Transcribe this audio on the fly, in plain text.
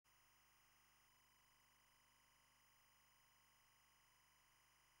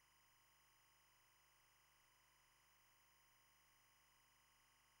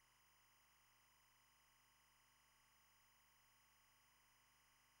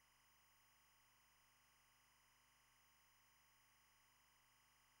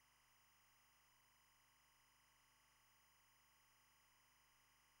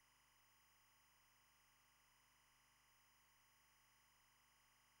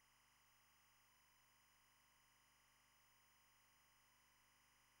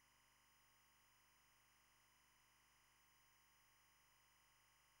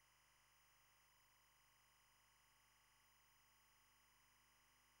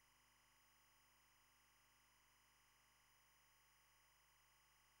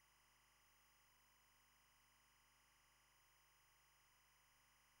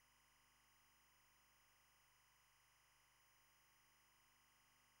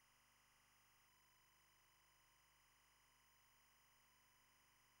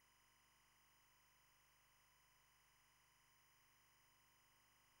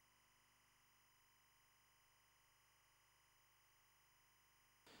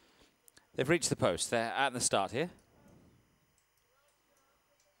They've reached the post. They're at the start here.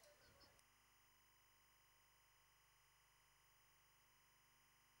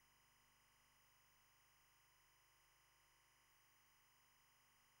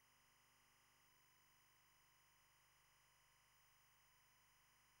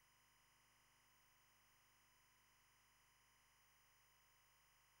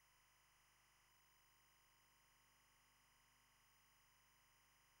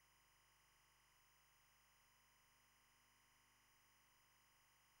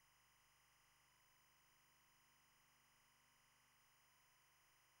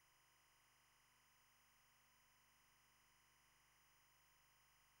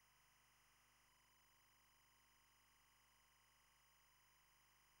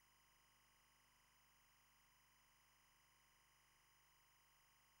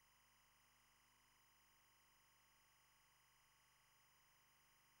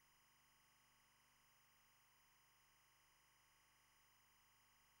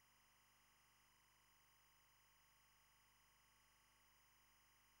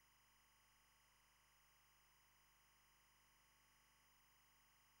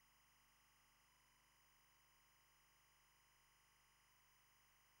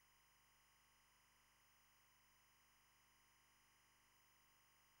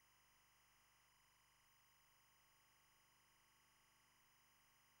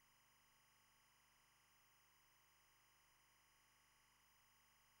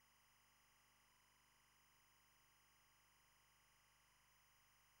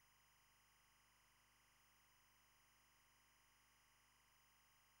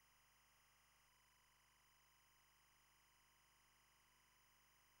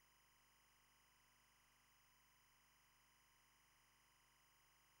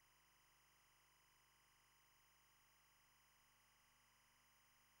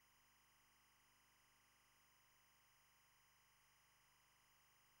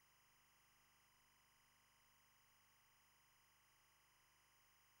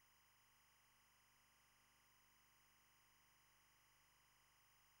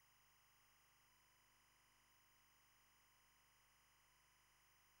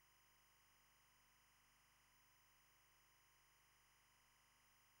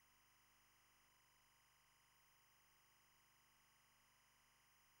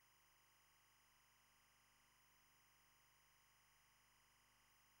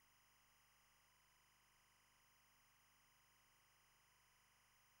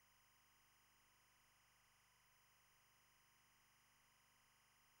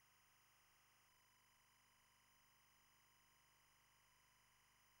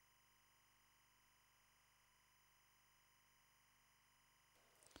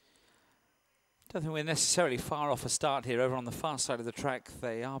 Don't think we're necessarily far off a start here. Over on the far side of the track,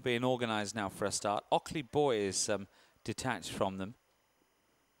 they are being organised now for a start. Ockley Boy is detached from them.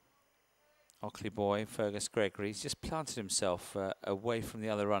 Ockley Boy, Fergus Gregory, he's just planted himself away from the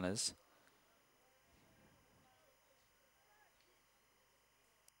other runners.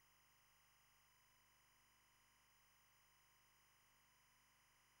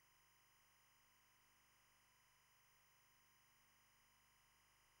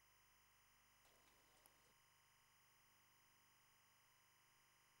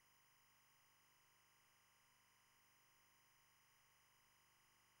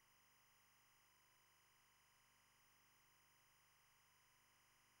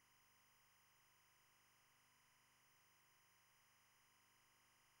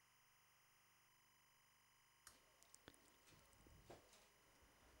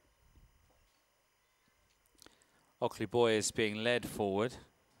 Ockley Boy is being led forward.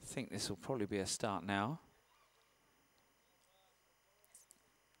 I think this will probably be a start now.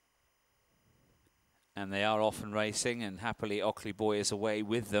 And they are off and racing, and happily Ockley Boy is away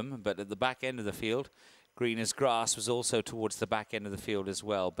with them. But at the back end of the field, Green as Grass was also towards the back end of the field as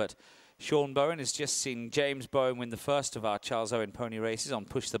well. But Sean Bowen has just seen James Bowen win the first of our Charles Owen pony races on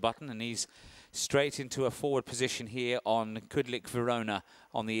Push the Button, and he's straight into a forward position here on Kudlik Verona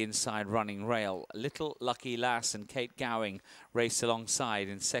on the inside running rail. Little Lucky Lass and Kate Gowing race alongside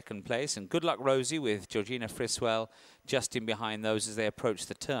in second place, and Good Luck Rosie with Georgina Friswell just in behind those as they approach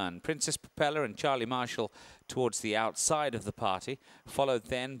the turn. Princess Propeller and Charlie Marshall towards the outside of the party, followed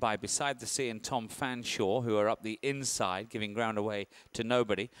then by Beside the Sea and Tom Fanshawe, who are up the inside, giving ground away to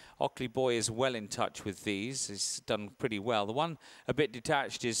nobody. Ockley Boy is well in touch with these. He's done pretty well. The one a bit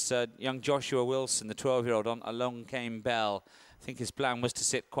detached is young Joshua Wilson, the 12-year-old on Along Came Bell. I think his plan was to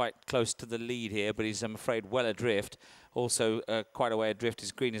sit quite close to the lead here, but he's, I'm afraid, well adrift. Also, quite a way adrift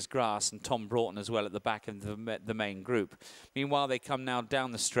is Green as Grass and Tom Broughton as well at the back of the main group. Meanwhile, they come now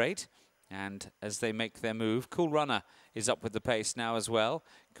down the straight. And as they make their move, Cool Runner is up with the pace now as well.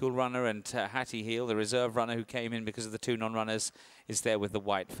 Cool Runner and Hattie Heel, the reserve runner who came in because of the 2 non-runners, is there with the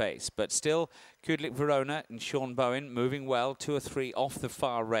white face. But still, Kudlik Verona and Sean Bowen moving well, 2 or 3 off the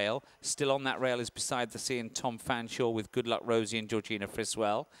far rail. Still on that rail is Beside the Sea and Tom Fanshawe with Good Luck Rosie and Georgina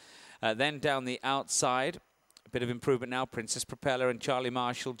Friswell. Then down the outside, a bit of improvement now. Princess Propeller and Charlie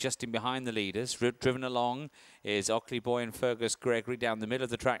Marshall just in behind the leaders. Driven along is Ockley Boy and Fergus Gregory. Down the middle of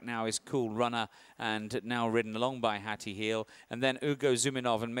the track now is Cool Runner, and now ridden along by Hattie Heel. And then Ugo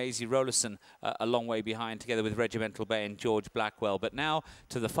Zuminov and Maisie Rollerson a long way behind, together with Regimental Bay and George Blackwell. But now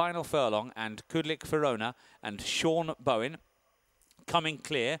to the final furlong, and Kudlik Verona and Sean Bowen coming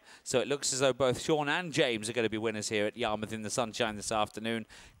clear, so it looks as though both Sean and James are going to be winners here at Yarmouth in the sunshine this afternoon.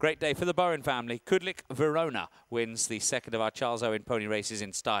 Great day for the Bowen family. Kudlik Verona wins the second of our Charles Owen pony races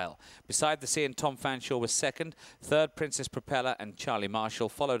in style. Beside the Sea and Tom Fanshawe was second. Third, Princess Propeller and Charlie Marshall.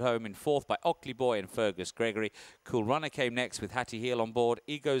 Followed home in fourth by Ockley Boy and Fergus Gregory. Cool Runner came next with Hattie Heel on board.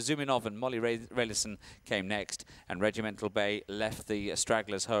 Ego Zuminov and Molly Raylison came next. And Regimental Bay left the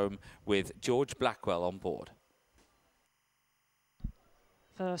stragglers home with George Blackwell on board.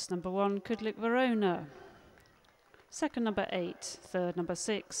 First, number 1, Kudlik Verona. Second, number 8. Third, number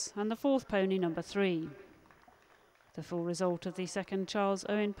 6. And the fourth pony, number 3. The full result of the second Charles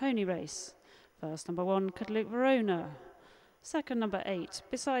Owen pony race. First, number 1, Kudlik Verona. Second, number 8,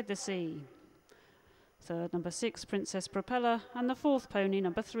 Beside the Sea. Third, number 6, Princess Propeller. And the fourth pony,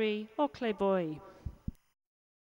 number 3, Ockley Boy.